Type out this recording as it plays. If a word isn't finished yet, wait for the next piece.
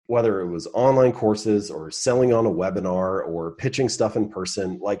whether it was online courses or selling on a webinar or pitching stuff in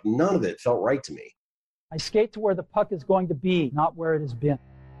person, like none of it felt right to me. I skate to where the puck is going to be, not where it has been.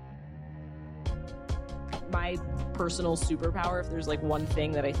 My personal superpower, if there's like one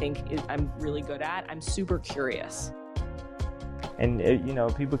thing that I think I'm really good at, I'm super curious. And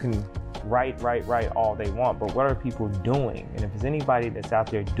people can write all they want, but what are people doing? And if there's anybody that's out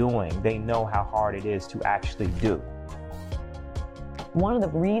there doing, they know how hard it is to actually do. One of the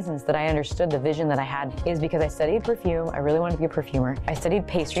reasons that I understood the vision that I had is because I studied perfume. I really wanted to be a perfumer. I studied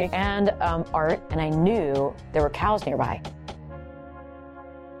pastry and art, and I knew there were cows nearby.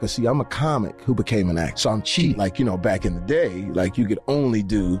 Because see, I'm a comic who became an actor. So I'm cheap. Like, back in the day, like you could only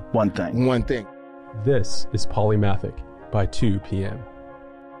do one thing. This is Polymathic by 2 p.m.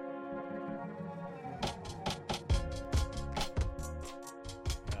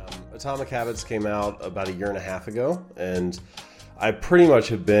 Atomic Habits came out about a year and a half ago, and I pretty much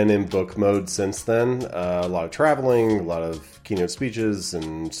have been in book mode since then. A lot of traveling, a lot of keynote speeches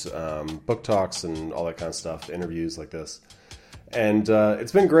and book talks and all that kind of stuff, interviews like this. And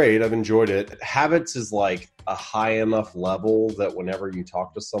it's been great. I've enjoyed it. Habits is like a high enough level that whenever you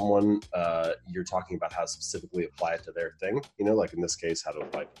talk to someone, you're talking about how to specifically apply it to their thing. Like in this case, how to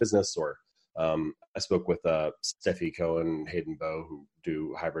apply to business. Or I spoke with Steffi Cohen and Hayden Bowe, who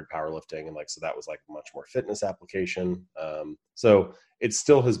do hybrid powerlifting. And so that was like a much more fitness application. So it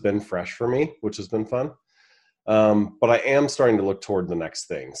still has been fresh for me, which has been fun. But I am starting to look toward the next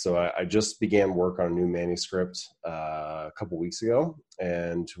thing. So I just began work on a new manuscript a couple weeks ago,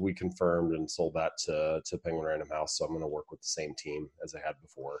 and we confirmed and sold that to Penguin Random House. So I'm going to work with the same team as I had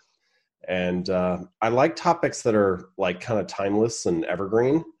before. And I like topics that are like kind of timeless and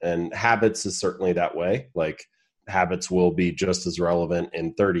evergreen, and habits is certainly that way. Like habits will be just as relevant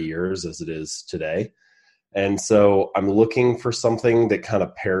in 30 years as it is today. And so I'm looking for something that kind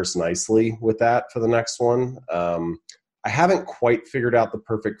of pairs nicely with that for the next one. I haven't quite figured out the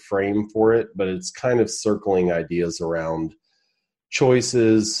perfect frame for it, but it's kind of circling ideas around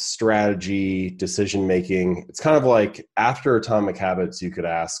choices, strategy, decision-making. It's kind of like after Atomic Habits, you could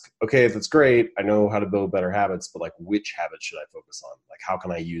ask, okay, that's great. I know how to build better habits, but like which habits should I focus on? Like how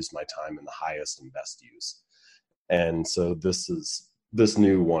can I use my time in the highest and best use? And so this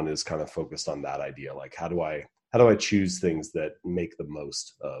new one is kind of focused on that idea. Like how do I choose things that make the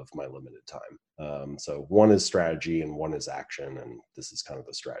most of my limited time? So one is strategy and one is action. And this is kind of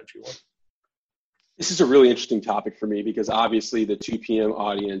the strategy one. This is a really interesting topic for me because obviously the 2 p.m.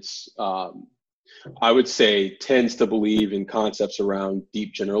 audience, I would say tends to believe in concepts around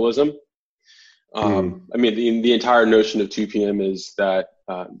deep generalism. I mean, the entire notion of 2 p.m. is that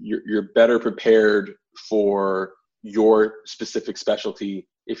you're better prepared for your specific specialty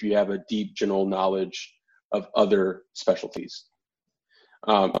if you have a deep general knowledge of other specialties.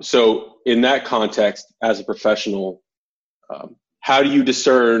 So in that context, as a professional, how do you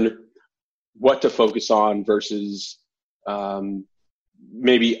discern what to focus on versus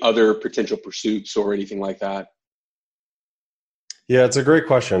maybe other potential pursuits or anything like that? Yeah, it's a great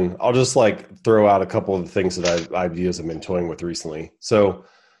question. I'll just throw out a couple of the things that I've used and been toying with recently. So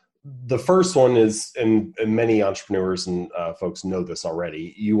the first one is, and many entrepreneurs and folks know this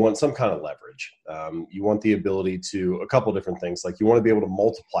already, you want some kind of leverage. You want the ability to, a couple different things, like you want to be able to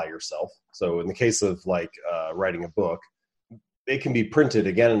multiply yourself. So in the case of writing a book, it can be printed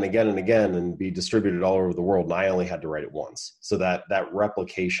again and again and again and be distributed all over the world. And I only had to write it once. So that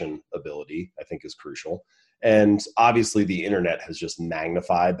replication ability, I think, is crucial. And obviously the internet has just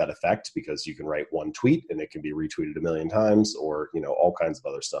magnified that effect because you can write one tweet and it can be retweeted a million times, or, all kinds of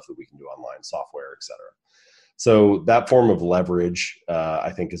other stuff that we can do online, software, et cetera. So that form of leverage,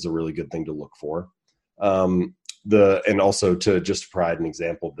 I think, is a really good thing to look for. And also to just provide an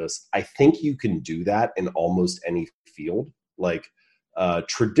example of this, I think you can do that in almost any field.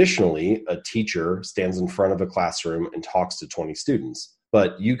 Traditionally, a teacher stands in front of a classroom and talks to 20 students.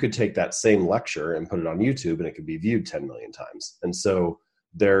 But you could take that same lecture and put it on YouTube and it could be viewed 10 million times. And so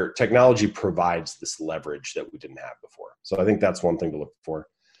their technology provides this leverage that we didn't have before. So I think that's one thing to look for.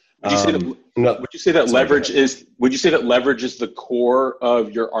 Would you say that leverage is the core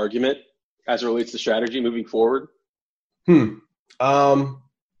of your argument as it relates to strategy moving forward?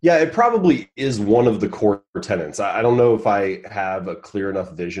 Yeah, it probably is one of the core tenets. I don't know if I have a clear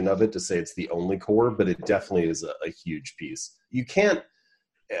enough vision of it to say it's the only core, but it definitely is a huge piece. You can't,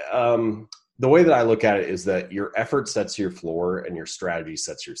 the way that I look at it is that your effort sets your floor and your strategy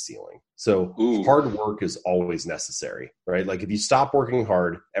sets your ceiling. So hard work is always necessary, right? Like if you stop working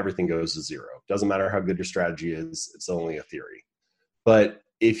hard, everything goes to zero. Doesn't matter how good your strategy is. It's only a theory. But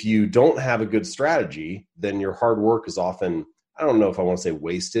if you don't have a good strategy, then your hard work is often, I don't know if I want to say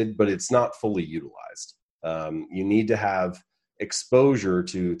wasted, but it's not fully utilized. You need to have exposure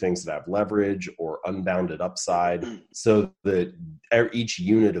to things that have leverage or unbounded upside so that each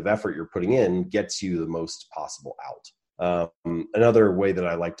unit of effort you're putting in gets you the most possible out. Another way that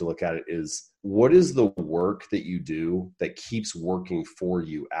I like to look at it is, what is the work that you do that keeps working for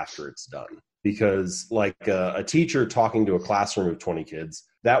you after it's done? Because like a teacher talking to a classroom of 20 kids,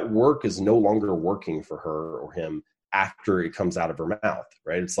 that work is no longer working for her or him after it comes out of her mouth,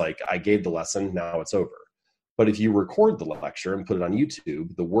 right? It's like, I gave the lesson, now it's over. But if you record the lecture and put it on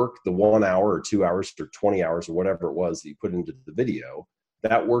YouTube, the work, the 1 hour or 2 hours or 20 hours or whatever it was that you put into the video,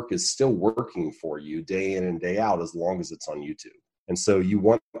 that work is still working for you day in and day out as long as it's on YouTube. And so you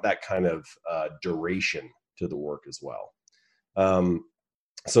want that kind of duration to the work as well.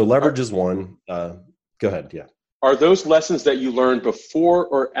 So leverage is one. Go ahead. Yeah. Are those lessons that you learned before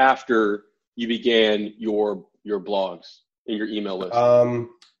or after you began your blogs and your email list?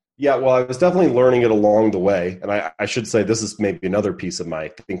 Yeah, well, I was definitely learning it along the way. And I should say this is maybe another piece of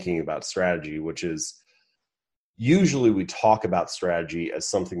my thinking about strategy, which is usually we talk about strategy as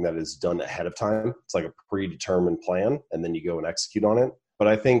something that is done ahead of time. It's like a predetermined plan, and then you go and execute on it. But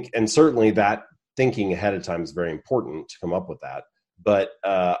I think, and certainly that thinking ahead of time is very important to come up with that. But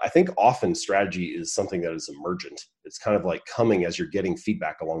I think often strategy is something that is emergent. It's kind of like coming as you're getting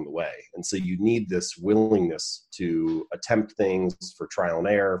feedback along the way. And so you need this willingness to attempt things for trial and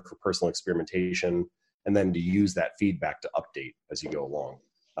error, for personal experimentation, and then to use that feedback to update as you go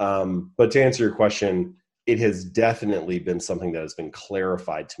along. But to answer your question, it has definitely been something that has been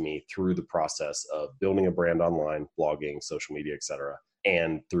clarified to me through the process of building a brand online, blogging, social media, et cetera,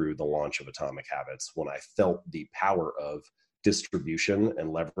 and through the launch of Atomic Habits, when I felt the power of distribution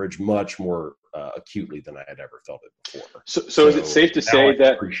and leverage much more acutely than I had ever felt it before. So is it safe to say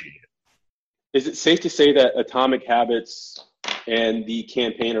that? Is it safe to say that Atomic Habits and the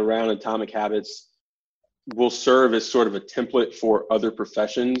campaign around Atomic Habits will serve as sort of a template for other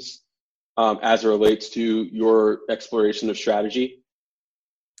professions as it relates to your exploration of strategy?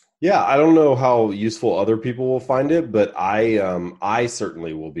 Yeah, I don't know how useful other people will find it, but I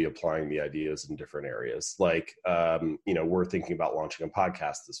certainly will be applying the ideas in different areas. Like, we're thinking about launching a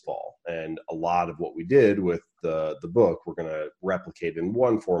podcast this fall, and a lot of what we did with the book, we're going to replicate in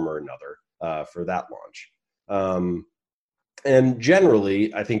one form or another for that launch. And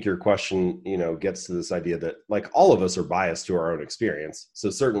generally, I think your question, gets to this idea that like all of us are biased to our own experience. So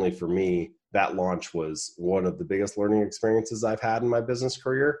certainly for me, that launch was one of the biggest learning experiences I've had in my business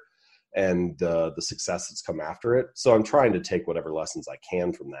career, and the success that's come after it. So I'm trying to take whatever lessons I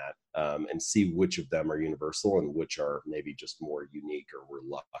can from that and see which of them are universal and which are maybe just more unique or were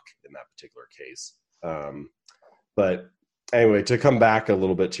luck in that particular case. But anyway, to come back a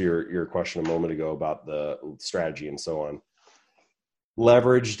little bit to your question a moment ago about the strategy and so on.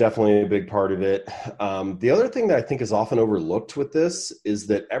 Leverage, definitely a big part of it. The other thing that I think is often overlooked with this is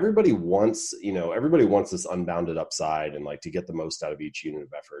that everybody wants this unbounded upside and like to get the most out of each unit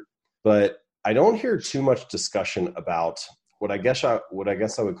of effort. But I don't hear too much discussion about what I guess I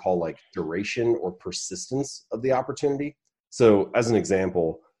would call like duration or persistence of the opportunity. So as an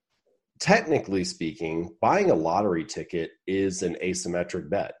example, technically speaking, buying a lottery ticket is an asymmetric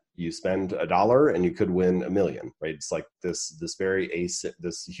bet. You spend $1 and you could win $1 million, right? It's like this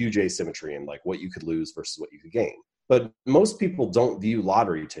huge asymmetry in like what you could lose versus what you could gain. But most people don't view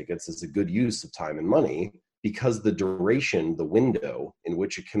lottery tickets as a good use of time and money, because the duration, the window in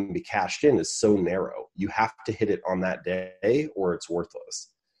which it can be cashed in is so narrow. You have to hit it on that day or it's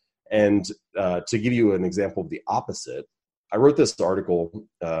worthless. And to give you an example of the opposite, I wrote this article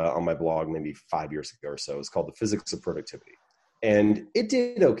on my blog maybe 5 years ago or so. It's called The Physics of Productivity. And it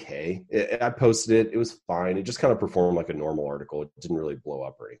did okay. I posted it. It was fine. It just kind of performed like a normal article. It didn't really blow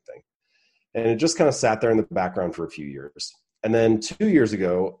up or anything. And it just kind of sat there in the background for a few years. And then 2 years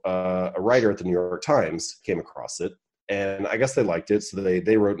ago, a writer at the New York Times came across it, and I guess they liked it. So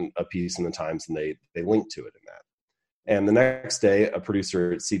they wrote a piece in the Times, and they linked to it in that. And the next day, a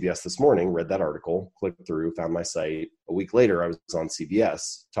producer at CBS This Morning read that article, clicked through, found my site. A week later, I was on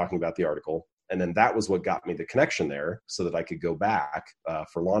CBS talking about the article. And then that was what got me the connection there so that I could go back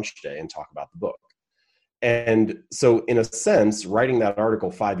for launch day and talk about the book. And so in a sense, writing that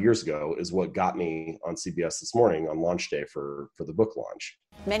article 5 years ago is what got me on CBS This Morning on launch day for the book launch.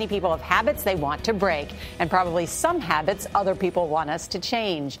 Many people have habits they want to break, and probably some habits other people want us to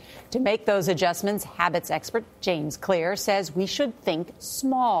change. To make those adjustments, habits expert James Clear says we should think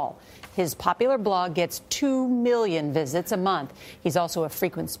small. His popular blog gets 2 million visits a month. He's also a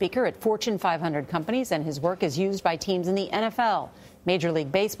frequent speaker at Fortune 500 companies, and his work is used by teams in the NFL, Major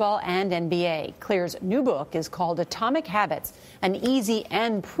League Baseball and NBA. Clear's new book is called Atomic Habits, an easy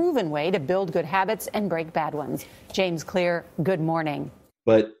and proven way to build good habits and break bad ones. James Clear, good morning.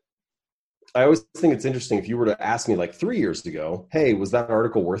 But I always think it's interesting if you were to ask me like 3 years ago, hey, was that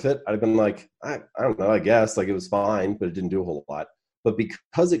article worth it? I'd have been like, I don't know, I guess. Like, it was fine, but it didn't do a whole lot. But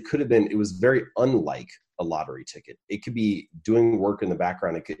because it could have been, it was very unlike a lottery ticket. It could be doing work in the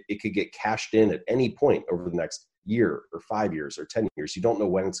background. It could get cashed in at any point over the next year or 5 years or 10 years. You don't know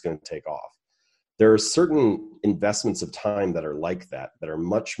when it's going to take off. There are certain investments of time that are like that are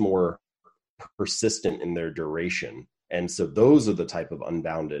much more persistent in their duration. And so those are the type of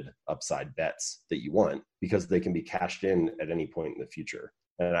unbounded upside bets that you want, because they can be cashed in at any point in the future.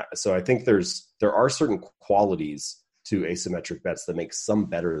 And so I think there are certain qualities to asymmetric bets that make some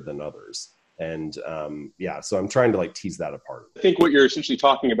better than others. And so I'm trying to like tease that apart. I think what you're essentially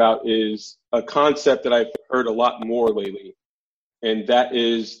talking about is a concept that I've heard a lot more lately, and that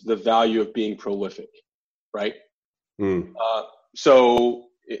is the value of being prolific, right? So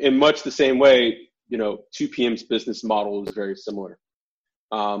in much the same way, 2PM's business model is very similar.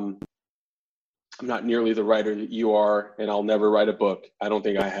 I'm not nearly the writer that you are, and I'll never write a book. I don't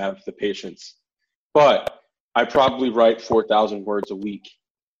think I have the patience. But I probably write 4,000 words a week.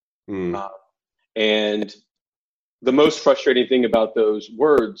 And the most frustrating thing about those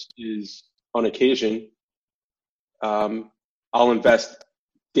words is, on occasion, I'll invest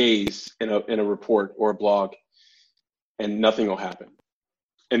days in a report or a blog, and nothing will happen.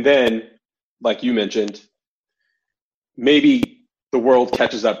 And then, like you mentioned, maybe the world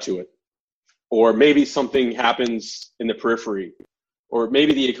catches up to it, or maybe something happens in the periphery, or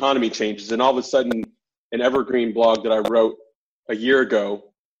maybe the economy changes, and all of a sudden an evergreen blog that I wrote a year ago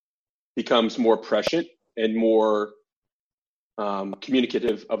becomes more prescient and more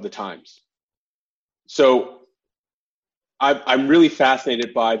communicative of the times. So I'm really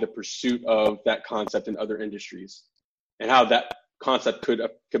fascinated by the pursuit of that concept in other industries, and how that concept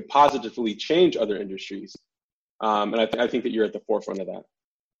could positively change other industries. And I think that you're at the forefront of that.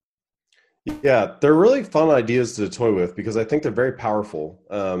 Yeah, they're really fun ideas to toy with, because I think they're very powerful.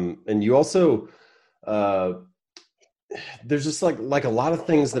 And you also, there's just like a lot of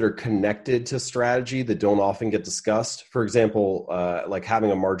things that are connected to strategy that don't often get discussed. For example, like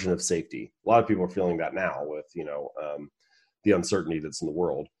having a margin of safety. A lot of people are feeling that now with, the uncertainty that's in the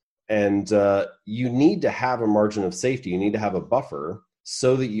world. And you need to have a margin of safety. You need to have a buffer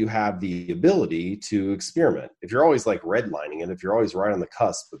so that you have the ability to experiment. If you're always like redlining it, if you're always right on the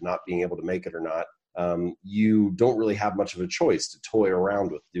cusp of not being able to make it or not, you don't really have much of a choice to toy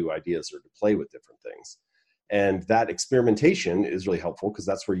around with new ideas or to play with different things. And that experimentation is really helpful, because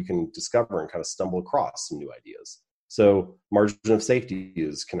that's where you can discover and kind of stumble across some new ideas. So margin of safety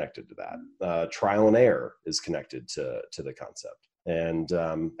is connected to that. Trial and error is connected to the concept. And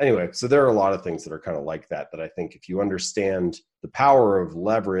anyway, so there are a lot of things that are kind of like that I think if you understand the power of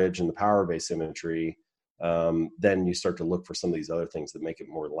leverage and the power of asymmetry, then you start to look for some of these other things that make it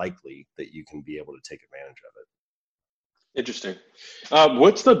more likely that you can be able to take advantage of it. Interesting.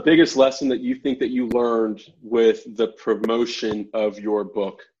 What's the biggest lesson that you think that you learned with the promotion of your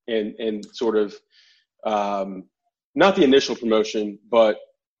book and sort of, not the initial promotion, but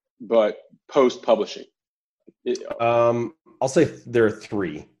post-publishing? I'll say there are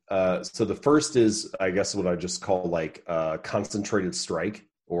three. So the first is, I guess, what I just call like a concentrated strike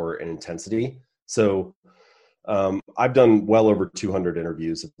or an intensity. So I've done well over 200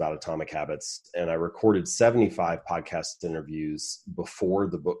 interviews about Atomic Habits, and I recorded 75 podcast interviews before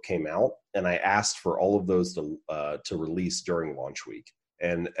the book came out. And I asked for all of those to release during launch week.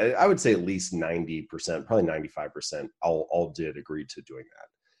 And I would say at least 90%, probably 95%, all did agree to doing that.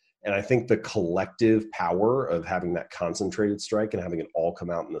 And I think the collective power of having that concentrated strike and having it all come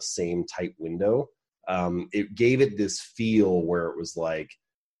out in the same tight window, it gave it this feel where it was like,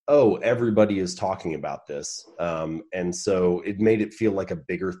 oh, everybody is talking about this. And so it made it feel like a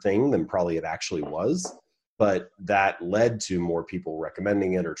bigger thing than probably it actually was. But that led to more people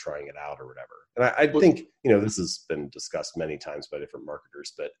recommending it or trying it out or whatever. And I think, this has been discussed many times by different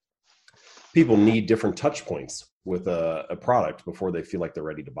marketers, but people need different touch points with a product before they feel like they're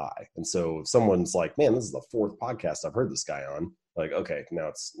ready to buy. And so if someone's like, man, this is the fourth podcast I've heard this guy on, like, okay, now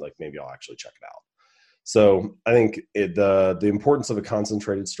it's like, maybe I'll actually check it out. So I think the importance of a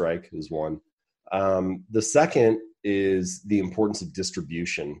concentrated strike is one. The second is the importance of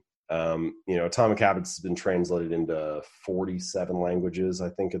distribution. Atomic Habits has been translated into 47 languages, I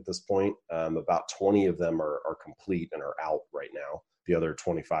think, at this point. About 20 of them are complete and are out right now. The other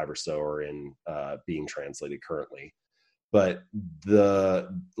 25 or so are in being translated currently. But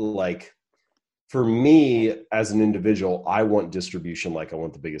for me as an individual, I want distribution. Like I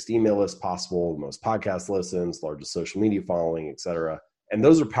want the biggest email list possible, the most podcast listens, largest social media following, et cetera. And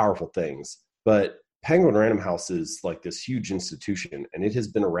those are powerful things. But Penguin Random House is like this huge institution, and it has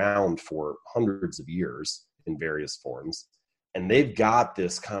been around for hundreds of years in various forms. And they've got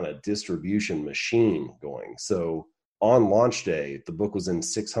this kind of distribution machine going. So on launch day, the book was in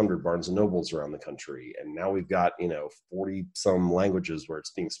 600 Barnes and Nobles around the country. And now we've got, 40 some languages where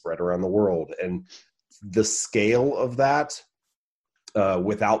it's being spread around the world. And the scale of that,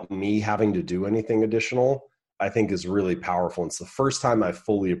 without me having to do anything additional, I think is really powerful. And it's the first time I've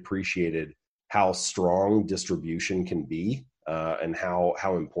fully appreciated how strong distribution can be, and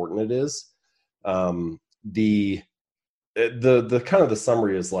how important it is. The kind of the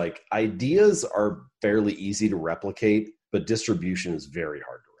summary is like, ideas are fairly easy to replicate, but distribution is very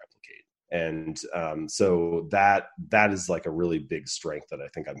hard to replicate. And so that is like a really big strength that I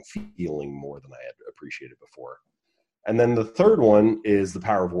think I'm feeling more than I had appreciated before. And then the third one is the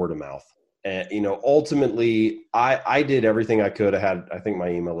power of word of mouth. And, ultimately I did everything I could. I think my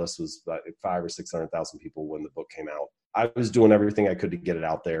email list was about 500,000 or 600,000 people when the book came out. I was doing everything I could to get it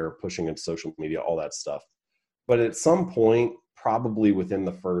out there, pushing it to social media, all that stuff. But at some point, probably within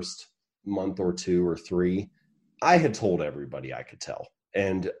the first month or 2 or 3, I had told everybody I could tell.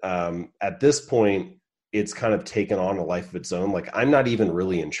 And at this point, it's kind of taken on a life of its own. Like I'm not even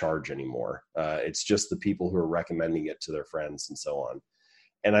really in charge anymore. It's just the people who are recommending it to their friends and so on.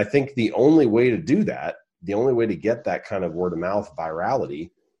 And I think the only way to do that, the only way to get that kind of word of mouth virality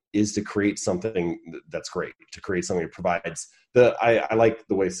is to create something that's great, to create something that provides I like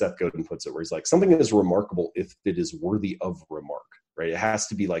the way Seth Godin puts it, where he's like, something is remarkable if it is worthy of remark, right? It has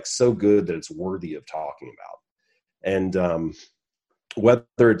to be like so good that it's worthy of talking about. And whether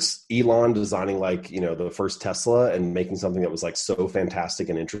it's Elon designing like, the first Tesla and making something that was like so fantastic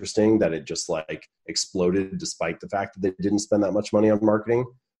and interesting that it just like exploded despite the fact that they didn't spend that much money on marketing,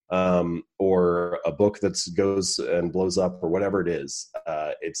 or a book that goes and blows up or whatever it is,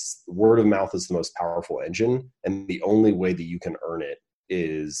 it's word of mouth is the most powerful engine. And the only way that you can earn it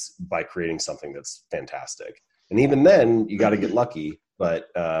is by creating something that's fantastic. And even then you got to get lucky, but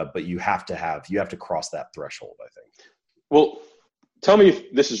you have to cross that threshold, I think. Well, tell me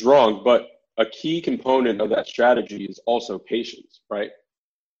if this is wrong, but a key component of that strategy is also patience, right?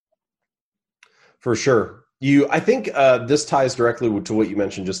 For sure. I think this ties directly to what you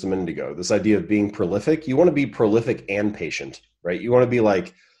mentioned just a minute ago, this idea of being prolific. You want to be prolific and patient, right? You want to be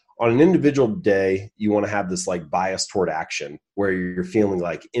like, on an individual day, you want to have this like bias toward action where you're feeling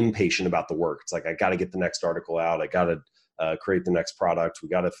like impatient about the work. It's like, I got to get the next article out. I got to create the next product. We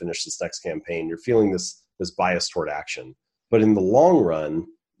got to finish this next campaign. You're feeling this bias toward action. But in the long run,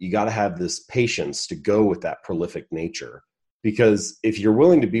 you got to have this patience to go with that prolific nature. Because if you're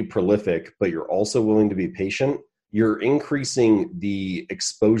willing to be prolific, but you're also willing to be patient, you're increasing the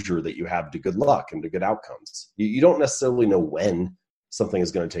exposure that you have to good luck and to good outcomes. You don't necessarily know when something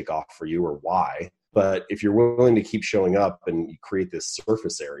is going to take off for you or why. But if you're willing to keep showing up and you create this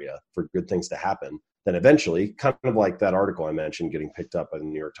surface area for good things to happen, then eventually, kind of like that article I mentioned getting picked up by the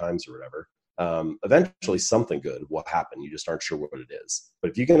New York Times or whatever, eventually something good will happen. You just aren't sure what it is. But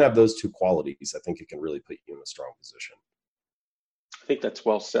if you can have those two qualities, I think it can really put you in a strong position. I think that's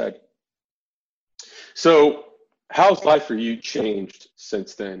well said. So how's life for you changed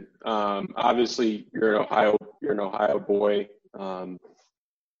since then? Obviously you're an Ohio boy.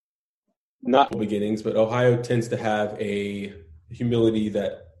 Not beginnings, but Ohio tends to have a humility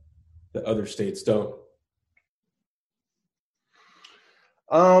that the other states don't.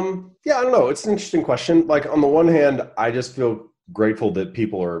 Yeah, I don't know. It's an interesting question. Like on the one hand, I just feel grateful that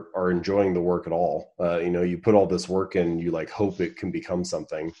people are enjoying the work at all. You put all this work in, you like hope it can become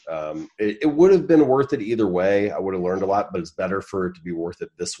something. It would have been worth it either way. I would have learned a lot, but it's better for it to be worth it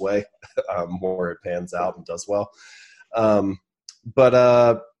this way, where it pans out and does well. But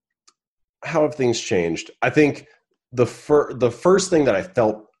how have things changed? I think the first thing that I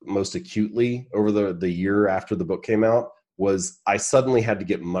felt most acutely over the year after the book came out was I suddenly had to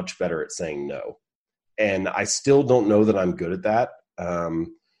get much better at saying no. And I still don't know that I'm good at that.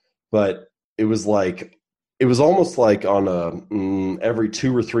 But it was almost like on every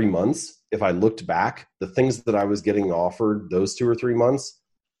 2 or 3 months, if I looked back, the things that I was getting offered those 2 or 3 months,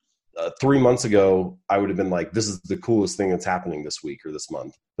 3 months ago, I would have been like, this is the coolest thing that's happening this week or this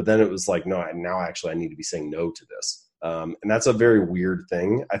month. But then it was like, no, now actually I need to be saying no to this. And that's a very weird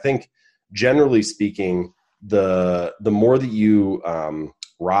thing. I think generally speaking, the more that you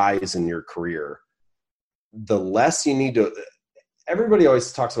rise in your career, the less you need to. Everybody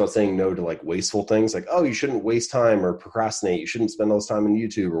always talks about saying no to like wasteful things, like, oh, you shouldn't waste time or procrastinate. You shouldn't spend all this time on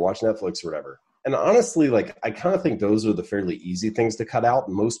YouTube or watch Netflix or whatever. And honestly, like, I kind of think those are the fairly easy things to cut out.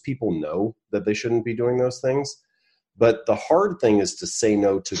 Most people know that they shouldn't be doing those things. But the hard thing is to say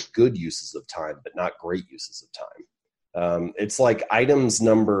no to good uses of time, but not great uses of time. It's like items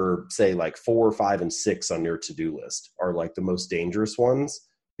number, say, like 4, 5, and 6 on your to-do list are like the most dangerous ones,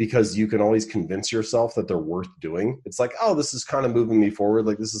 because you can always convince yourself that they're worth doing. It's like, oh, this is kind of moving me forward.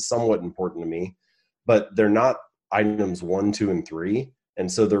 Like, this is somewhat important to me, but they're not items 1, 2, and 3. And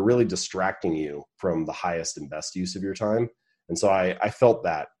so they're really distracting you from the highest and best use of your time. And so I felt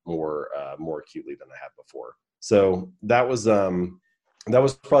that more acutely than I had before. So that was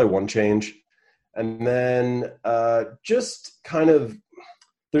probably one change. And then just kind of,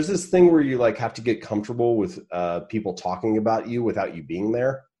 there's this thing where you like have to get comfortable with people talking about you without you being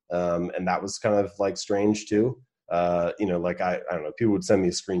there. And that was kind of like strange too. Like I don't know, people would send me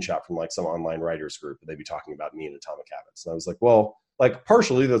a screenshot from like some online writers group and they'd be talking about me and Atomic Habits. And I was like, well, like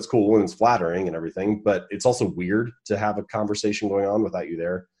partially that's cool and it's flattering and everything, but it's also weird to have a conversation going on without you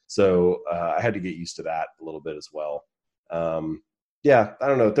there. So I had to get used to that a little bit as well. Yeah, I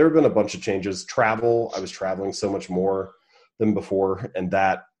don't know. There have been a bunch of changes. Travel, I was traveling so much more than before, and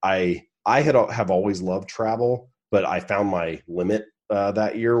that I have always loved travel, but I found my limit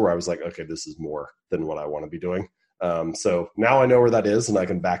that year where I was like, okay, this is more than what I want to be doing. So now I know where that is and I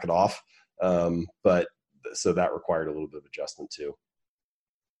can back it off. But so that required a little bit of adjustment too.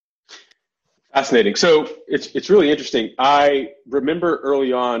 Fascinating. So it's really interesting. I remember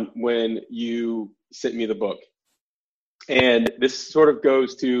early on when you sent me the book, and this sort of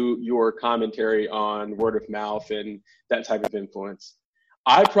goes to your commentary on word of mouth and that type of influence.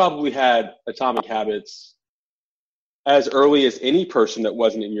 I probably had Atomic Habits as early as any person that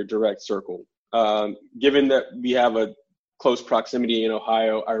wasn't in your direct circle. Given that we have a close proximity in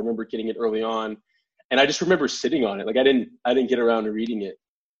Ohio, I remember getting it early on, and I just remember sitting on it. Like I didn't get around to reading it.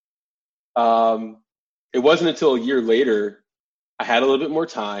 It wasn't until a year later I had a little bit more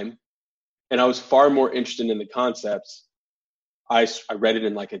time and I was far more interested in the concepts. I read it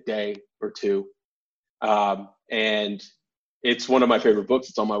in like a day or two. And it's one of my favorite books.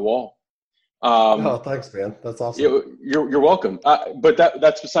 It's on my wall. Oh, thanks, man. That's awesome. You're welcome. But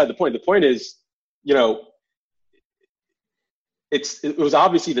that's beside the point. The point is, it was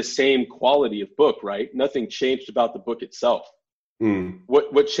obviously the same quality of book, right? Nothing changed about the book itself.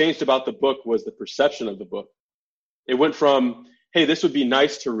 What changed about the book was the perception of the book. It went from, hey, this would be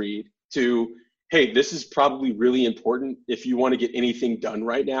nice to read, to, hey, this is probably really important if you want to get anything done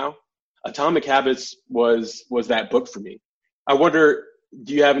right now. Atomic Habits was that book for me. I wonder,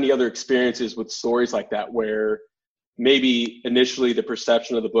 do you have any other experiences with stories like that where maybe initially the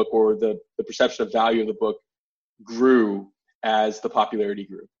perception of the book or the perception of value of the book grew as the popularity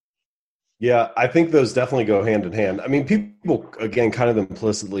grew? Yeah, I think those definitely go hand in hand. I mean, people, again, kind of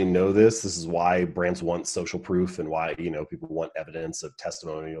implicitly know this. This is why brands want social proof and why, people want evidence of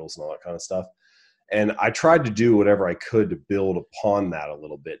testimonials and all that kind of stuff. And I tried to do whatever I could to build upon that a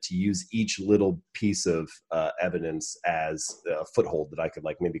little bit, to use each little piece of evidence as a foothold that I could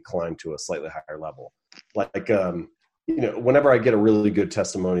like maybe climb to a slightly higher level. Like, whenever I get a really good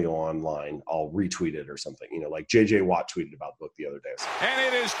testimonial online, I'll retweet it or something. Like JJ Watt tweeted about the book the other day. And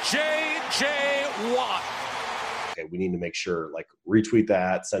it is JJ Watt. Okay, we need to make sure, like, retweet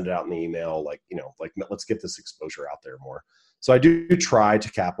that, send it out in the email, let's get this exposure out there more. So I do try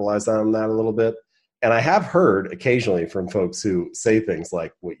to capitalize on that a little bit. And I have heard occasionally from folks who say things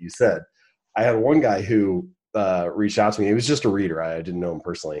like what you said. I had one guy who reached out to me. He was just a reader. I didn't know him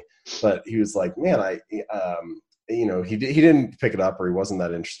personally, but he was like, man, he didn't pick it up, or he wasn't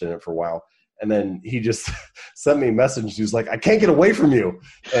that interested in it for a while. And then he just sent me a message. He was like, I can't get away from you.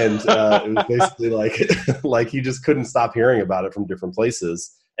 And it was basically like he just couldn't stop hearing about it from different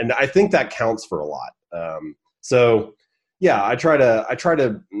places. And I think that counts for a lot. So yeah, I try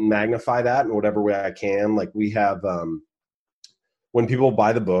to magnify that in whatever way I can. Like we have, when people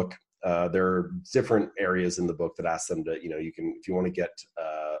buy the book, there are different areas in the book that ask them to, you can, if you want to get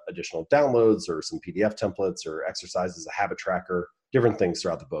additional downloads or some PDF templates or exercises, a habit tracker, different things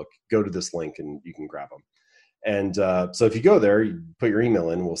throughout the book, go to this link and you can grab them. And so if you go there, you put your email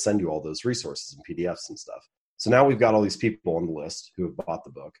in, we'll send you all those resources and PDFs and stuff. So now we've got all these people on the list who have bought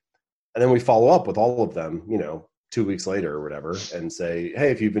the book. And then we follow up with all of them, 2 weeks later or whatever, and say,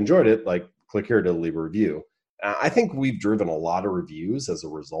 hey, if you've enjoyed it, like click here to leave a review. I think we've driven a lot of reviews as a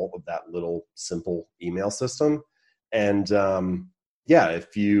result of that little simple email system. And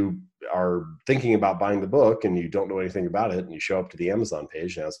if you are thinking about buying the book and you don't know anything about it and you show up to the Amazon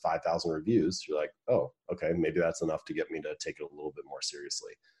page and it has 5,000 reviews, you're like, oh, okay, maybe that's enough to get me to take it a little bit more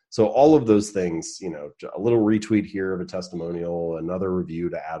seriously. So all of those things, a little retweet here of a testimonial, another review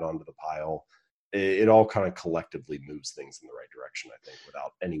to add onto the pile, it all kind of collectively moves things in the right direction, I think,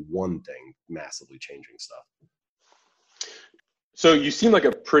 without any one thing massively changing stuff. So you seem like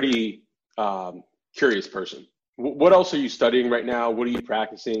a pretty curious person. What else are you studying right now? What are you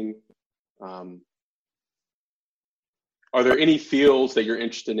practicing? Are there any fields that you're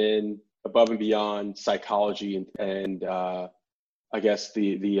interested in above and beyond psychology and I guess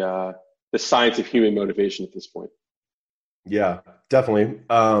the science of human motivation at this point? Yeah, definitely.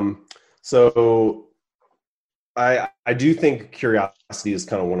 So I do think curiosity is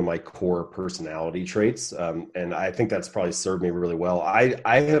kind of one of my core personality traits. And I think that's probably served me really well.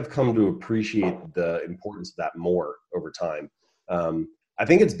 I have come to appreciate the importance of that more over time. I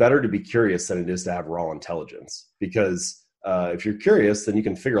think it's better to be curious than it is to have raw intelligence, because if you're curious, then you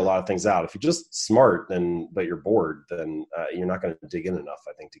can figure a lot of things out. If you're just smart but you're bored, then you're not going to dig in enough,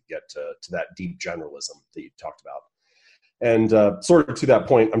 I think, to get to that deep generalism that you talked about. And sort of to that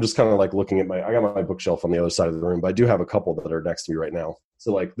point, I'm just kind of like looking at I got my bookshelf on the other side of the room, but I do have a couple that are next to me right now.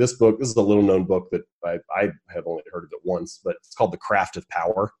 So like this is a little known book that I have only heard of it once, but it's called The Craft of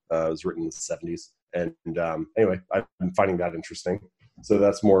Power. It was written in the 70s. And anyway, I've been finding that interesting. So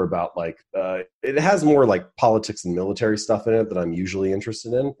that's more about it has more like politics and military stuff in it that I'm usually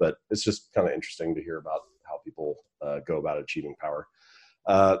interested in, but it's just kind of interesting to hear about how people go about achieving power.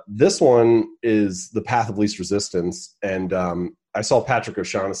 This one is The Path of Least Resistance. And I saw Patrick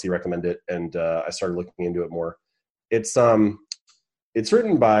O'Shaughnessy recommend it, and I started looking into it more. It's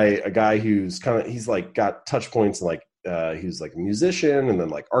written by a guy who's he's like got touch points like he's like a musician and then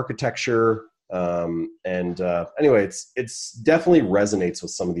like architecture. Anyway, it's definitely resonates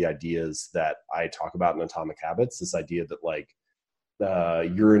with some of the ideas that I talk about in Atomic Habits. This idea that like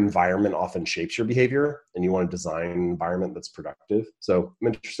your environment often shapes your behavior, and you want to design an environment that's productive. So I'm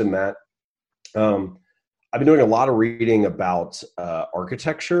interested in that. I've been doing a lot of reading about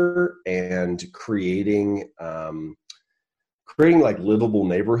architecture and creating like livable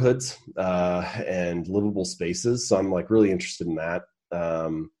neighborhoods and livable spaces. So I'm like really interested in that.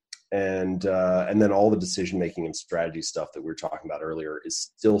 And then all the decision making and strategy stuff that we were talking about earlier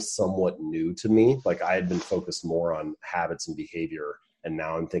is still somewhat new to me. Like I had been focused more on habits and behavior, and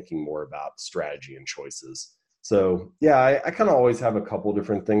now I'm thinking more about strategy and choices. So yeah, I kind of always have a couple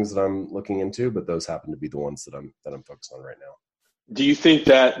different things that I'm looking into, but those happen to be the ones that I'm focused on right now. Do you think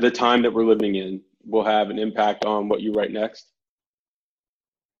that the time that we're living in will have an impact on what you write next?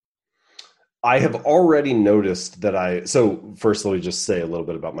 I have already noticed that so first let me just say a little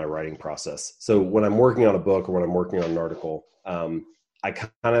bit about my writing process. So when I'm working on a book or when I'm working on an article, I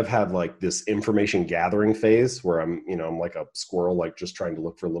kind of have like this information gathering phase where I'm like a squirrel, like just trying to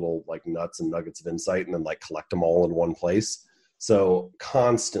look for little like nuts and nuggets of insight and then like collect them all in one place. So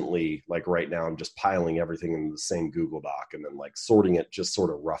constantly, like right now, I'm just piling everything in the same Google Doc and then like sorting it just sort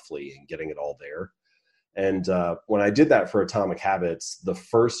of roughly and getting it all there. And when I did that for Atomic Habits, the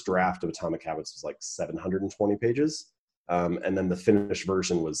first draft of Atomic Habits was like 720 pages. And then the finished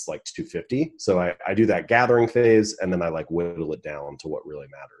version was like 250. So I do that gathering phase, and then I like whittle it down to what really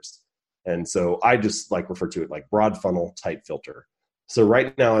matters. And so I just like refer to it like broad funnel, tight filter. So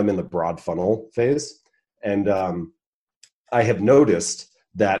right now I'm in the broad funnel phase. And I have noticed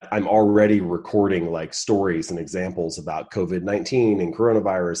that I'm already recording like stories and examples about COVID-19 and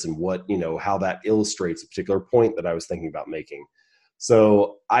coronavirus and what, how that illustrates a particular point that I was thinking about making.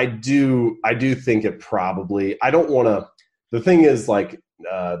 So I do think it probably, I don't want to, the thing is like,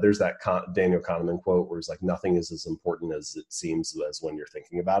 there's that Daniel Kahneman quote where it's like, nothing is as important as it seems as when you're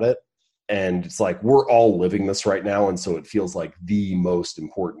thinking about it. And it's like, we're all living this right now. And so it feels like the most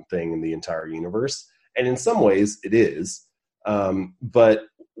important thing in the entire universe. And in some ways it is. But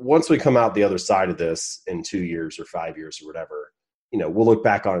once we come out the other side of this in 2 years or 5 years or whatever, we'll look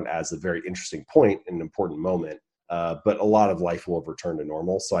back on it as a very interesting point and an important moment. But a lot of life will have returned to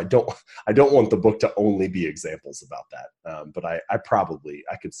normal. So I don't want the book to only be examples about that. But I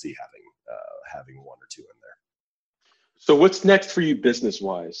could see having one or two in there. So what's next for you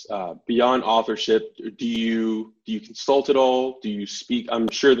business-wise? Beyond authorship, do you consult at all? Do you speak? I'm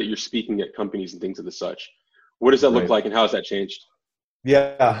sure that you're speaking at companies and things of the such. What does that look like, and how has that changed?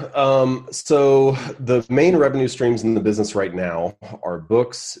 Yeah. So the main revenue streams in the business right now are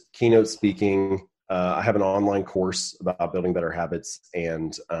books, keynote speaking. I have an online course about building better habits,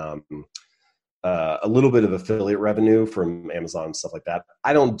 and a little bit of affiliate revenue from Amazon and stuff like that.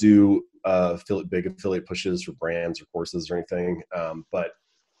 I don't do big affiliate pushes for brands or courses or anything. But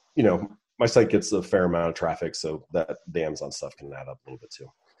my site gets a fair amount of traffic, so that the Amazon stuff can add up a little bit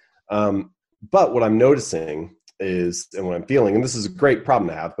too. But what I'm noticing is, and what I'm feeling, and this is a great problem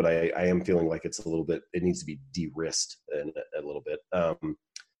to have, but I am feeling like it needs to be de-risked a little bit.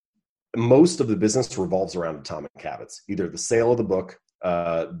 most of the business revolves around Atomic Habits, either the sale of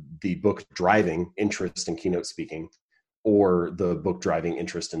the book driving interest in keynote speaking, or the book driving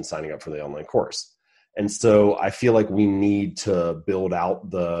interest in signing up for the online course. And so I feel like we need to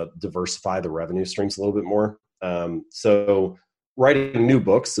diversify the revenue streams a little bit more. So writing new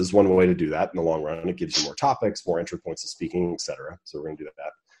books is one way to do that in the long run. It gives you more topics, more entry points of speaking, et cetera. So we're going to do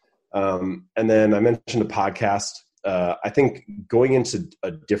that. And then I mentioned a podcast. I think going into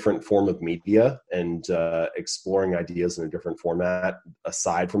a different form of media and exploring ideas in a different format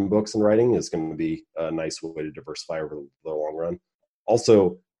aside from books and writing is going to be a nice way to diversify over the long run.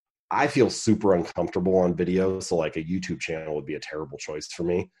 Also, I feel super uncomfortable on video, so like a YouTube channel would be a terrible choice for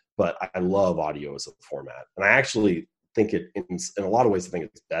me, but I love audio as a format. And I actually think in a lot of ways, I think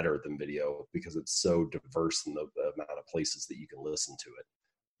it's better than video because it's so diverse in the amount of places that you can listen to it.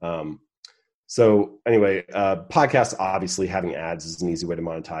 So anyway, podcast, obviously having ads is an easy way to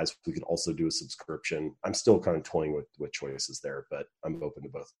monetize. We could also do a subscription. I'm still kind of toying with choices there, but I'm open to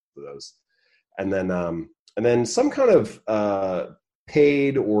both of those. And then some kind of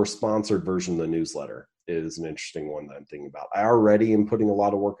paid or sponsored version of the newsletter is an interesting one that I'm thinking about. I already am putting a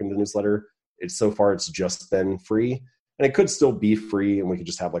lot of work into the newsletter. So far it's just been free, and it could still be free, and we could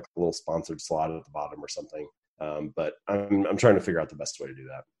just have like a little sponsored slot at the bottom or something. But I'm trying to figure out the best way to do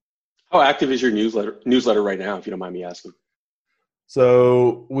that. How active is your newsletter right now, if you don't mind me asking?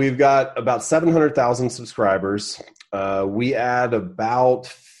 So we've got about 700,000 subscribers. We add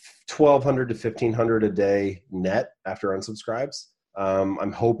about 1,200 to 1,500 a day net after unsubscribes.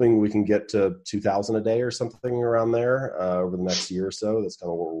 I'm hoping we can get to 2,000 a day or something around there over the next year or so. That's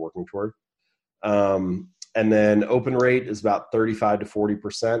kind of what we're working toward. And then open rate is about 35 to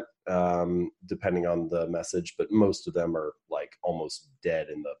 40%, depending on the message, but most of them are like almost dead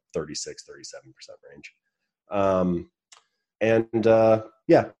in the 36, 37% range.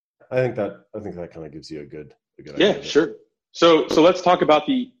 Yeah, I think that kind of gives you a good idea. Yeah, sure. So let's talk about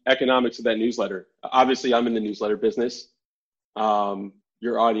the economics of that newsletter. Obviously, I'm in the newsletter business.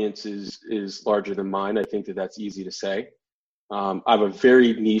 Your audience is larger than mine. I think that's easy to say. I have a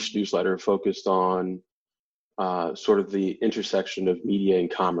very niche newsletter focused on sort of the intersection of media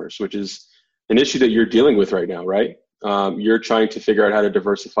and commerce, which is an issue that you're dealing with right now, right? You're trying to figure out how to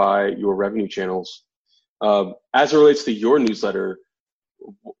diversify your revenue channels. As it relates to your newsletter,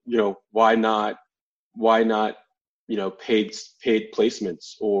 why not paid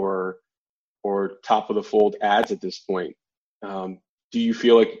placements or top of the fold ads at this point? Do you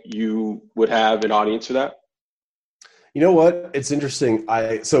feel like you would have an audience for that? You know what? It's interesting.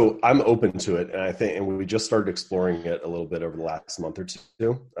 So I'm open to it, and we just started exploring it a little bit over the last month or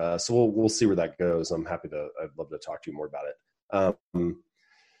two. So we'll see where that goes. I'd love to talk to you more about it.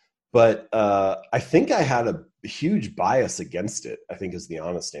 But I think I had a huge bias against it, I think is the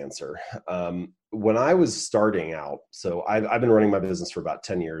honest answer. When I was starting out, so I've been running my business for about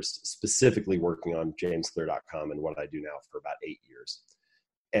 10 years, specifically working on jamesclear.com and what I do now for about 8 years.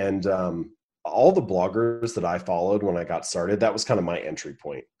 And all the bloggers that I followed when I got started, that was kind of my entry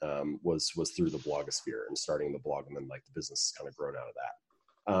point, was through the blogosphere and starting the blog, and then like the business has kind of grown out of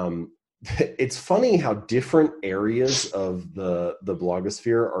that. It's funny how different areas of the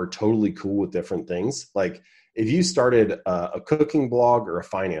blogosphere are totally cool with different things. Like if you started a cooking blog or a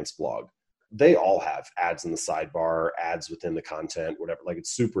finance blog, they all have ads in the sidebar, ads within the content, whatever. Like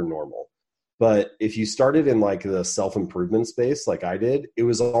it's super normal. But if you started in like the self-improvement space, like I did, it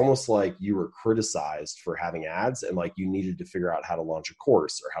was almost like you were criticized for having ads, and like you needed to figure out how to launch a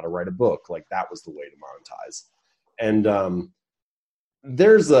course or how to write a book. Like that was the way to monetize. And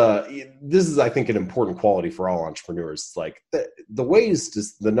this is, I think, an important quality for all entrepreneurs. Like the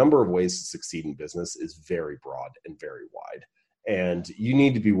number of ways to succeed in business is very broad and very wide. And you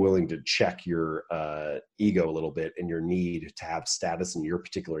need to be willing to check your ego a little bit and your need to have status in your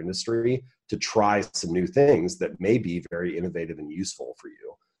particular industry to try some new things that may be very innovative and useful for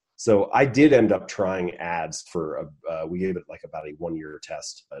you. So I did end up trying ads we gave it like about a 1-year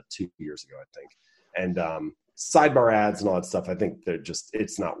test 2 years ago, I think. And sidebar ads and all that stuff, I think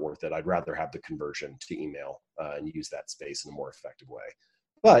it's not worth it. I'd rather have the conversion to email and use that space in a more effective way.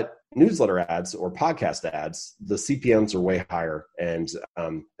 But newsletter ads or podcast ads, the CPMs are way higher. And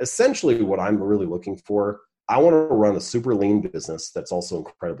essentially what I'm really looking for, I want to run a super lean business that's also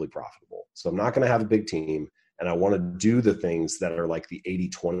incredibly profitable. So I'm not going to have a big team, and I want to do the things that are like the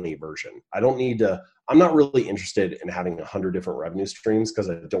 80-20 version. I'm not really interested in having 100 different revenue streams because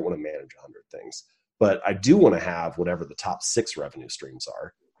I don't want to manage 100 things. But I do want to have whatever the top 6 revenue streams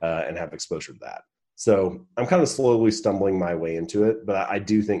are and have exposure to that. So I'm kind of slowly stumbling my way into it, but I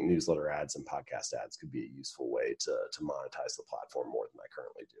do think newsletter ads and podcast ads could be a useful way to monetize the platform more than I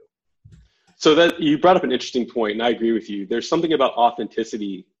currently do. So that you brought up an interesting point, and I agree with you. There's something about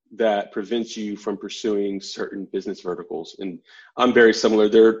authenticity that prevents you from pursuing certain business verticals, and I'm very similar.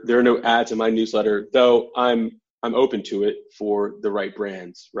 There are no ads in my newsletter, though I'm open to it for the right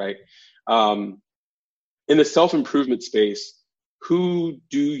brands, right? In the self-improvement space, who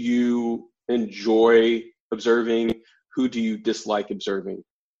do you enjoy observing? Who do you dislike observing?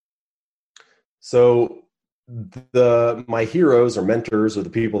 So my heroes or mentors or the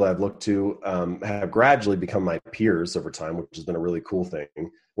people that I've looked to have gradually become my peers over time, which has been a really cool thing.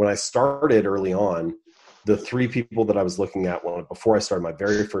 When I started early on, the three people that I was looking at before I started my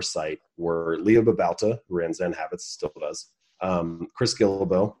very first site were Leo Babauta, who ran Zen Habits, still does, Chris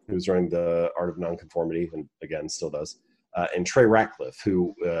Guillebeau, who's running the Art of Nonconformity, and again, still does, and Trey Ratcliffe,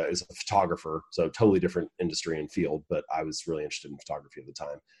 who is a photographer, so totally different industry and field, but I was really interested in photography at the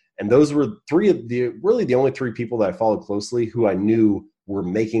time. And those were the only three people that I followed closely who I knew were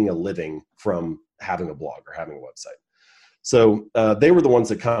making a living from having a blog or having a website. So they were the ones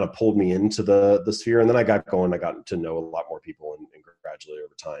that kind of pulled me into the sphere. And then I got going. I got to know a lot more people and gradually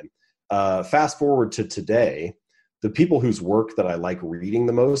over time. Fast forward to today, the people whose work that I like reading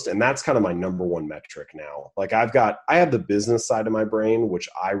the most, and that's kind of my number one metric now. Like I have the business side of my brain, which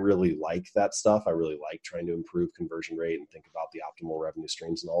I really like that stuff. I really like trying to improve conversion rate and think about the optimal revenue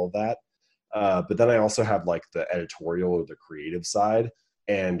streams and all of that. But then I also have like the editorial or the creative side.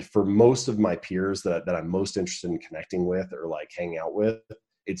 And for most of my peers that I'm most interested in connecting with or like hanging out with,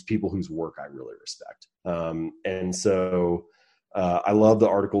 it's people whose work I really respect. And so I love the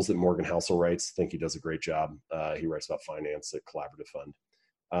articles that Morgan Housel writes. I think he does a great job. He writes about finance at Collaborative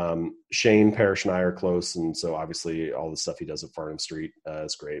Fund. Shane Parrish and I are close. And so obviously all the stuff he does at Farnham Street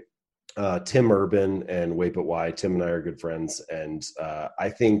is great. Tim Urban and Wait But Why. Tim and I are good friends. And I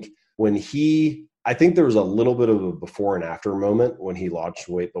think there was a little bit of a before and after moment when he launched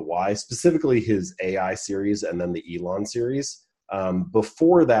Wait But Why, specifically his AI series and then the Elon series.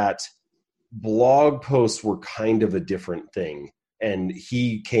 Before that, blog posts were kind of a different thing. And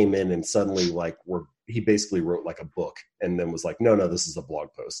he came in and suddenly he basically wrote like a book and then was like, no, this is a blog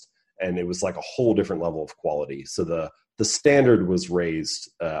post. And it was like a whole different level of quality. So the standard was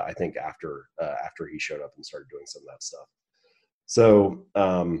raised, I think after he showed up and started doing some of that stuff. So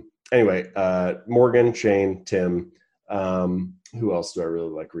anyway, Morgan, Shane, Tim, who else do I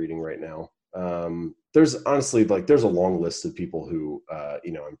really like reading right now? There's honestly there's a long list of people who,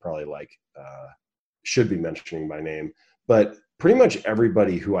 I'm probably should be mentioning by name, but pretty much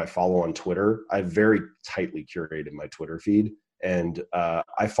everybody who I follow on Twitter, I've very tightly curated my Twitter feed. And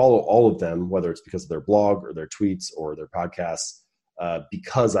I follow all of them, whether it's because of their blog or their tweets or their podcasts,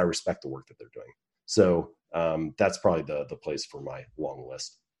 because I respect the work that they're doing. So that's probably the place for my long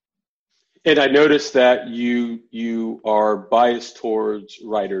list. And I noticed that you are biased towards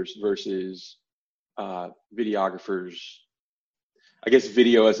writers versus videographers. I guess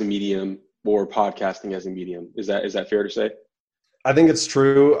video as a medium or podcasting as a medium. Is that fair to say? I think it's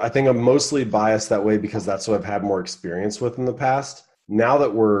true. I think I'm mostly biased that way because that's what I've had more experience with in the past. Now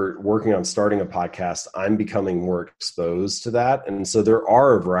that we're working on starting a podcast, I'm becoming more exposed to that. And so there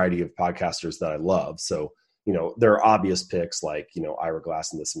are a variety of podcasters that I love. So, there are obvious picks like, Ira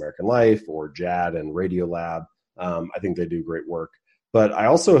Glass and This American Life or Jad and Radiolab. I think they do great work. But I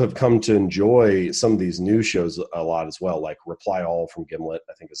also have come to enjoy some of these new shows a lot as well, like Reply All from Gimlet,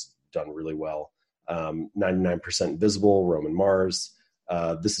 I think has done really well. 99% Invisible, Roman Mars.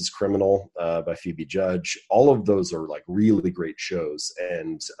 This is Criminal by Phoebe Judge. All of those are like really great shows.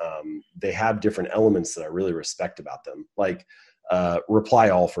 And they have different elements that I really respect about them. Like Reply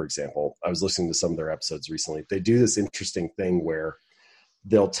All, for example. I was listening to some of their episodes recently. They do this interesting thing where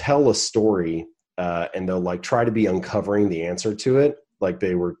they'll tell a story and they'll try to be uncovering the answer to it. Like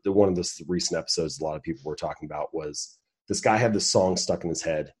one of the recent episodes a lot of people were talking about was this guy had this song stuck in his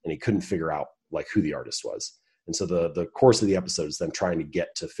head and he couldn't figure out who the artist was. And so the course of the episode is them trying to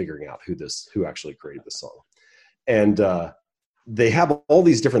get to figuring out who actually created the song. And they have all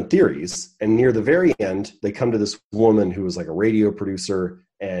these different theories. And near the very end, they come to this woman who was like a radio producer.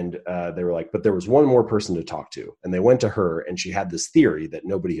 And they were like, but there was one more person to talk to. And they went to her and she had this theory that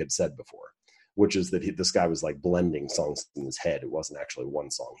nobody had said before, which is that this guy was blending songs in his head. It wasn't actually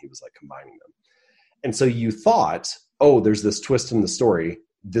one song. He was combining them. And so you thought, oh, there's this twist in the story.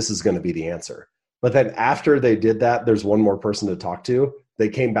 This is going to be the answer. But then after they did that, there's one more person to talk to. They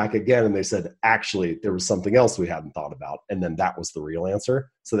came back again and they said, actually, there was something else we hadn't thought about. And then that was the real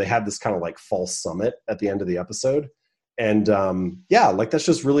answer. So they had this kind of false summit at the end of the episode. And that's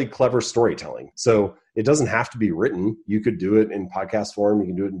just really clever storytelling. So it doesn't have to be written. You could do it in podcast form. You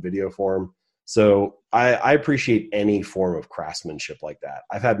can do it in video form. So I appreciate any form of craftsmanship like that.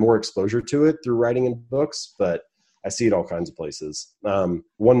 I've had more exposure to it through writing in books, but I see it all kinds of places.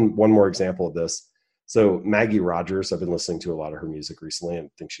 One more example of this. So Maggie Rogers, I've been listening to a lot of her music recently and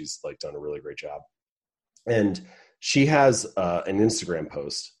think she's like done a really great job. And she has an Instagram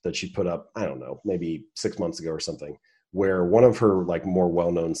post that she put up, I don't know, maybe 6 months ago or something, where one of her like more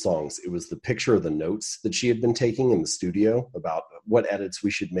well-known songs, it was the picture of the notes that she had been taking in the studio about what edits we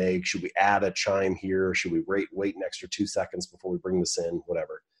should make. Should we add a chime here? Should we wait an extra 2 seconds before we bring this in?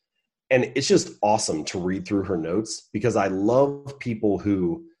 Whatever. And it's just awesome to read through her notes because I love people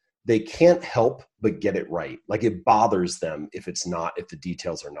who they can't help but get it right. Like it bothers them if the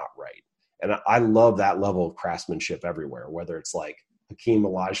details are not right. And I love that level of craftsmanship everywhere, whether it's like Hakeem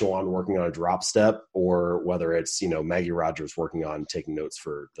Olajuwon working on a drop step or whether it's, Maggie Rogers working on taking notes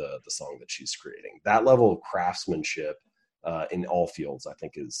for the song that she's creating. That level of craftsmanship in all fields, I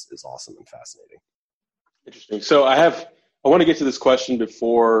think is awesome and fascinating. Interesting. So I want to get to this question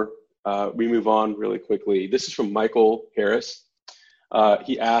before we move on really quickly. This is from Michael Harris.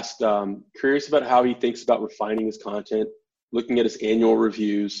 He asked, curious about how he thinks about refining his content, looking at his annual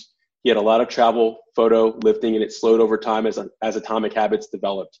reviews. He had a lot of travel, photo, lifting, and it slowed over time as Atomic Habits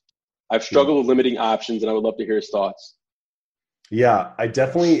developed. I've struggled with limiting options, and I would love to hear his thoughts. Yeah, I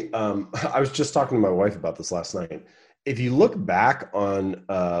definitely I was just talking to my wife about this last night. If you look back on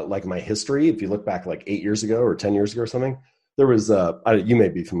like my history, if you look back like 8 years ago or 10 years ago or something, there was you may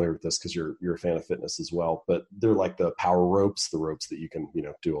be familiar with this because you're a fan of fitness as well, but they're like the power ropes, the ropes that you can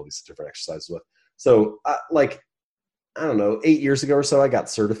do all these different exercises with. So I don't know, 8 years ago or so, I got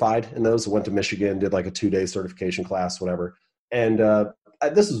certified in those. Went to Michigan, did like a 2-day certification class, whatever. And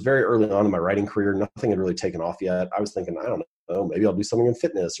this was very early on in my writing career. Nothing had really taken off yet. I was thinking, I don't know, maybe I'll do something in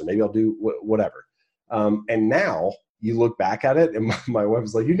fitness or maybe I'll do whatever. And now you look back at it and my wife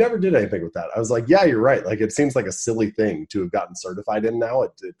was like, you never did anything with that. I was like, yeah, you're right. Like it seems like a silly thing to have gotten certified in now.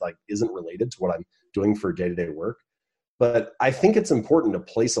 It like isn't related to what I'm doing for day-to-day work. But I think it's important to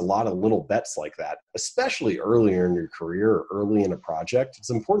place a lot of little bets like that, especially earlier in your career or early in a project. It's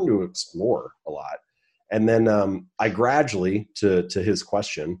important to explore a lot. And then I gradually, to his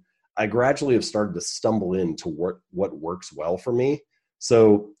question, I gradually have started to stumble into what works well for me.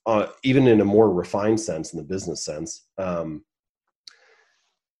 So even in a more refined sense, in the business sense,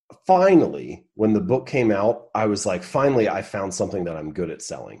 finally, when the book came out, I was like, finally, I found something that I'm good at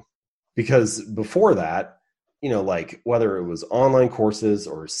selling. Because before that, like whether it was online courses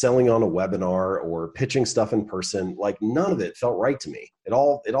or selling on a webinar or pitching stuff in person, like none of it felt right to me. It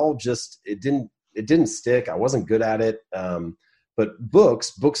all just, it didn't stick. I wasn't good at it. But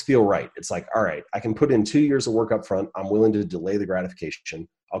books feel right. It's like, all right, I can put in 2 years of work up front. I'm willing to delay the gratification.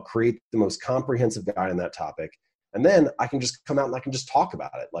 I'll create the most comprehensive guide on that topic. And then I can just come out and I can just talk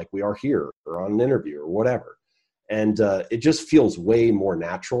about it like we are here or on an interview or whatever. And it just feels way more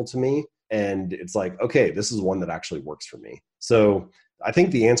natural to me. And it's like, okay, this is one that actually works for me. So I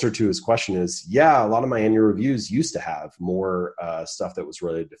think the answer to his question is, yeah, a lot of my annual reviews used to have more stuff that was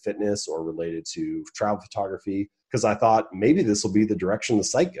related to fitness or related to travel photography, because I thought maybe this will be the direction the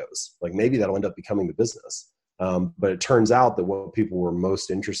site goes. Like maybe that'll end up becoming the business. But it turns out that what people were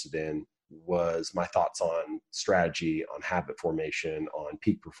most interested in was my thoughts on strategy, on habit formation, on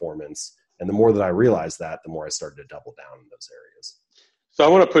peak performance. And the more that I realized that, the more I started to double down in those areas. So I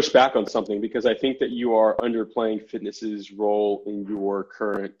want to push back on something because I think that you are underplaying fitness's role in your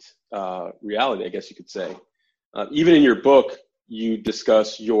current reality, I guess you could say. Even in your book, you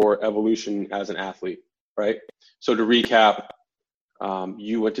discuss your evolution as an athlete, right? So to recap,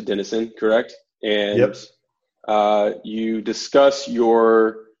 you went to Denison, correct? And yep. You discuss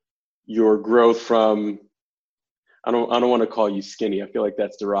your growth from, I don't want to call you skinny. I feel like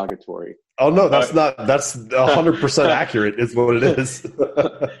that's derogatory. Oh no, that's 100% accurate is what it is.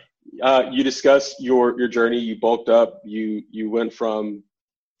 You discuss your journey. You bulked up. You went from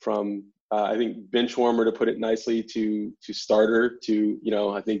I think bench warmer, to put it nicely, to starter to,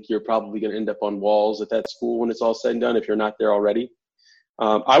 I think you're probably going to end up on walls at that school when it's all said and done, if you're not there already.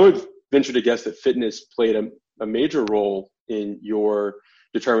 I would venture to guess that fitness played a major role in your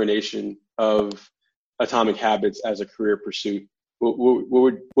determination of Atomic Habits as a career pursuit. What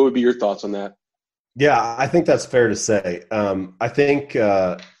would be your thoughts on that? Yeah, I think that's fair to say. I think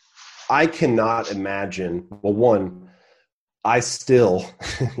I cannot imagine. Well, one, I still,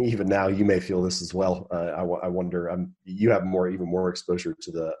 even now, you may feel this as well. I wonder. You have even more exposure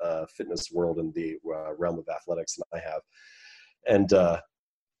to the fitness world and the realm of athletics than I have. And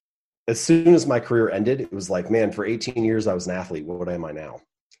as soon as my career ended, it was like, man, for 18 years I was an athlete. What am I now?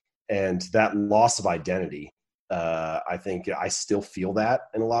 And that loss of identity I think I still feel that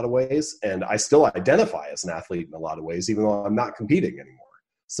in a lot of ways, and I still identify as an athlete in a lot of ways, even though I'm not competing anymore.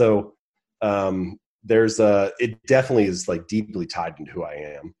 So it definitely is like deeply tied into who I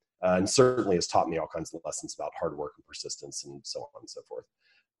am, and certainly has taught me all kinds of lessons about hard work and persistence and so on and so forth.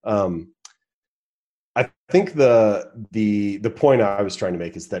 I think the point I was trying to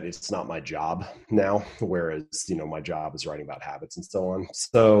make is that it's not my job now, whereas, my job is writing about habits and so on.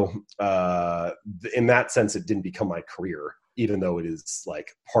 So in that sense, it didn't become my career, even though it is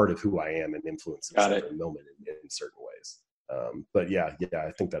like part of who I am and influences every moment in certain ways. But yeah,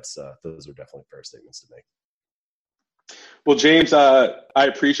 I think those are definitely fair statements to make. Well, James, I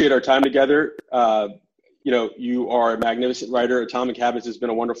appreciate our time together. You are a magnificent writer. Atomic Habits has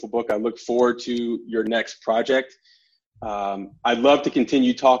been a wonderful book. I look forward to your next project. I'd love to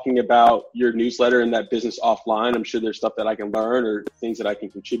continue talking about your newsletter and that business offline. I'm sure there's stuff that I can learn or things that I can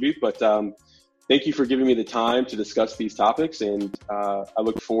contribute, but thank you for giving me the time to discuss these topics, and I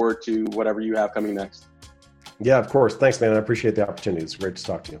look forward to whatever you have coming next. Yeah, of course. Thanks, man. I appreciate the opportunity. It's great to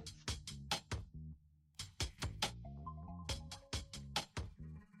talk to you.